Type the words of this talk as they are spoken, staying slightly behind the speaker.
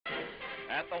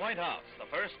At the White House, the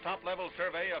first top-level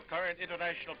survey of current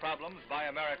international problems by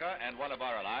America and one of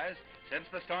our allies since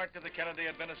the start of the Kennedy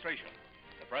administration.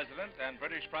 The President and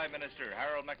British Prime Minister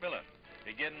Harold Macmillan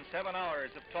begin 7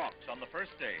 hours of talks on the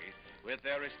first day with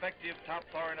their respective top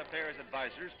foreign affairs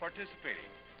advisors participating.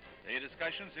 The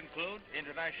discussions include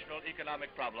international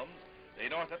economic problems, the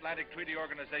North Atlantic Treaty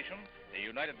Organization, the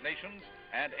United Nations,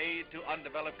 and aid to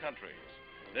undeveloped countries.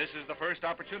 This is the first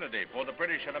opportunity for the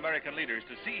British and American leaders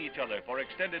to see each other for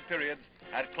extended periods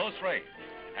at close range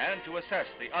and to assess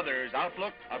the other's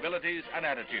outlook, abilities, and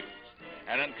attitudes.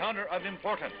 An encounter of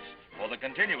importance for the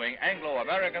continuing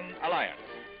Anglo-American alliance.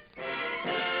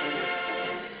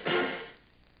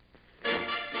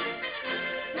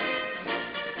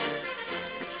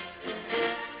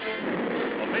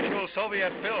 Official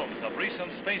Soviet films of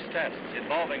recent space tests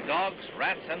involving dogs,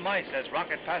 rats, and mice as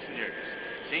rocket passengers.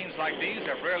 Scenes like these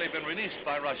have rarely been released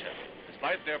by Russia,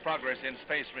 despite their progress in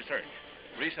space research.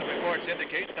 Recent reports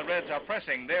indicate the Reds are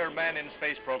pressing their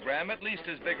man-in-space program at least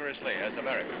as vigorously as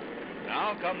America.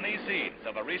 Now come these scenes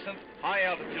of a recent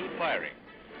high-altitude firing.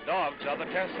 Dogs are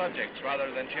the test subjects rather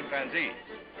than chimpanzees.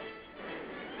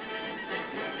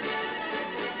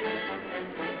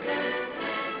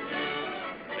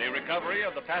 The recovery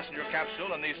of the passenger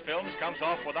capsule in these films comes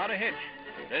off without a hitch.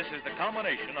 This is the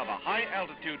culmination of a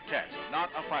high-altitude test, not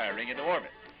a firing into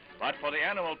orbit. But for the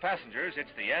animal passengers,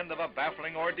 it's the end of a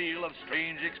baffling ordeal of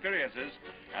strange experiences,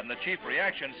 and the chief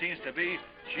reaction seems to be,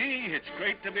 gee, it's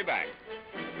great to be back.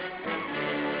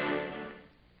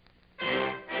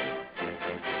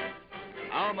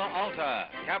 Alma-Ata,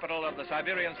 capital of the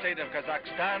Siberian state of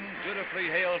Kazakhstan, dutifully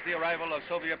hails the arrival of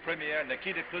Soviet Premier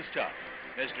Nikita Khrushchev.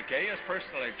 Mr. K is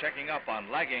personally checking up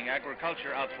on lagging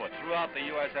agriculture output throughout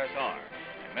the USSR.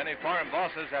 Many farm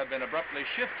bosses have been abruptly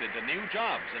shifted to new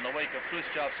jobs in the wake of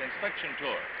Khrushchev's inspection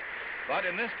tour. But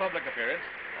in this public appearance,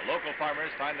 the local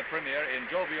farmers find the premier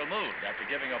in jovial mood after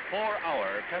giving a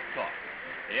 4-hour pep talk.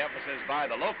 The emphasis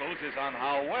by the locals is on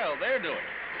how well they're doing,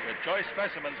 with choice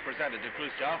specimens presented to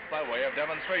Khrushchev by way of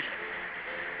demonstration.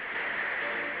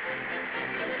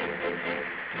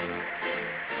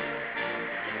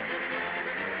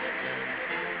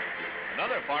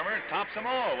 Another farmer tops them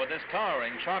all with this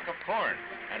towering shock of corn,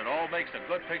 and it all makes a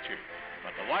good picture.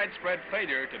 But the widespread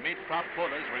failure to meet crop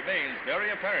quotas remains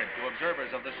very apparent to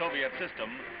observers of the Soviet system,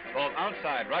 both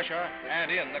outside Russia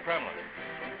and in the Kremlin.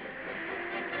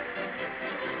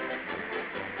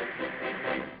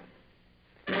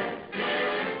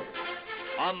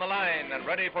 On the line and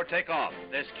ready for takeoff,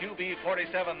 this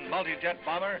B-47 multi-jet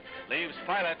bomber leaves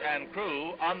pilot and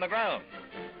crew on the ground.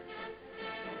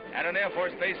 At an Air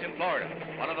Force base in Florida,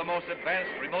 one of the most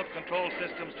advanced remote control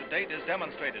systems to date is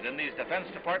demonstrated in these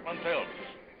Defense Department films.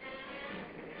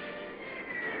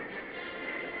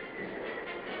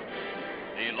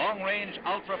 The long-range,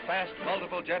 ultra-fast,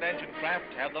 multiple-jet engine craft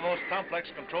have the most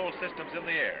complex control systems in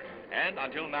the air. And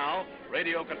until now,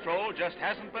 radio control just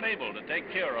hasn't been able to take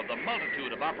care of the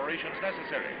multitude of operations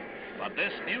necessary. But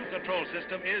this new control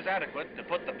system is adequate to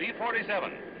put the B-47,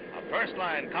 a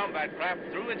first-line combat craft,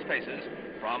 through its paces,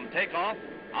 from takeoff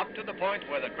up to the point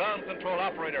where the ground control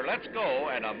operator lets go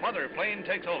and a mother plane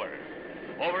takes over.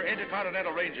 Over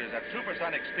intercontinental ranges at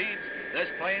supersonic speeds, this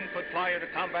plane could fly into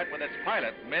combat with its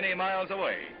pilot many miles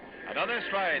away. Another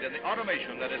stride in the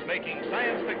automation that is making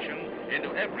science fiction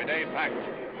into everyday fact.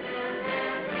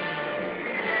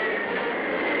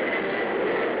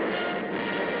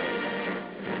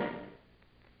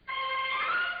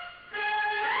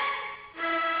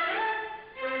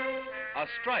 A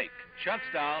strike shuts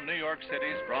down New York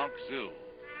City's Bronx Zoo,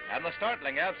 and the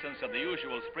startling absence of the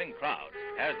usual spring crowds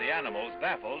has the animals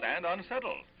baffled and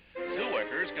unsettled. Zoo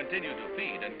workers continue to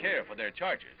feed and care for their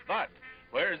charges, but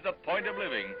where's the point of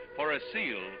living for a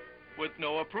seal with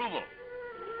no approval?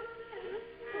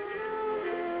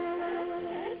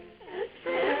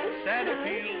 Sad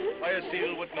appeal by a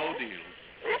seal with no deal.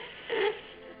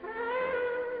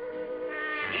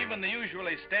 Even the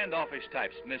usually standoffish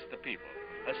types miss the people.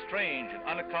 A strange and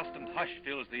unaccustomed hush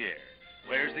fills the air.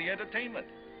 Where's the entertainment?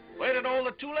 Where did all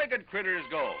the two-legged critters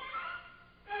go?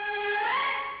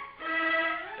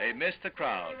 They miss the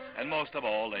crowds, and most of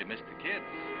all, they miss the kids.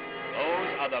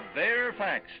 Those are the bare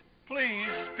facts. Please,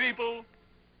 people.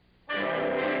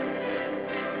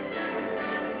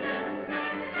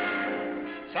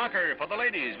 Soccer for the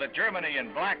ladies, with Germany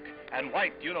in black and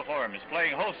white uniforms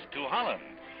playing host to Holland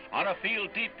on a field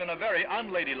deep in a very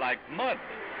unladylike mud.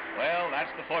 Well,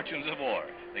 that's the fortunes of war.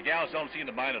 The gals don't seem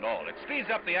to mind at all. It speeds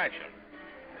up the action.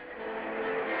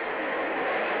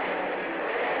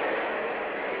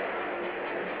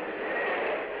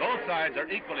 Both sides are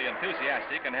equally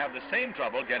enthusiastic and have the same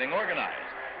trouble getting organized.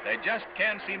 They just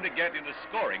can't seem to get into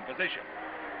scoring position.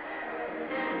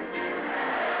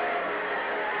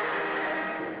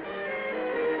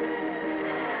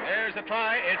 There's a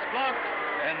try. It's blocked,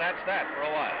 and that's that for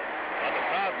a while. But the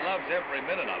crowd loves every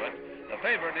minute of it. The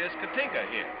favorite is Katinka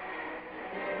here.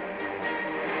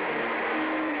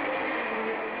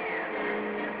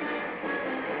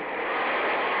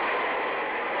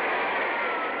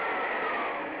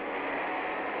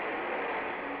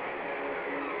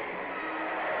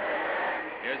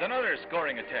 Here's another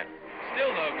scoring attempt.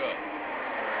 Still no good.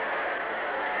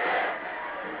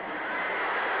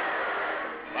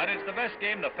 But it's the best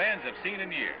game the fans have seen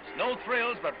in years. No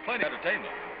thrills, but plenty of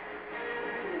entertainment.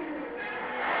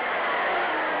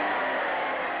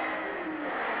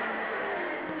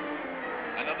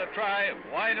 Another try,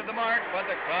 wide of the mark, but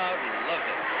the crowd loves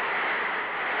it.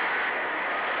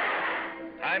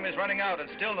 Time is running out and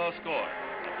still no score.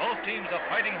 Both teams are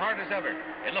fighting hard as ever.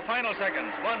 In the final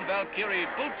seconds, one Valkyrie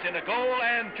boots in a goal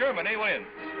and Germany wins.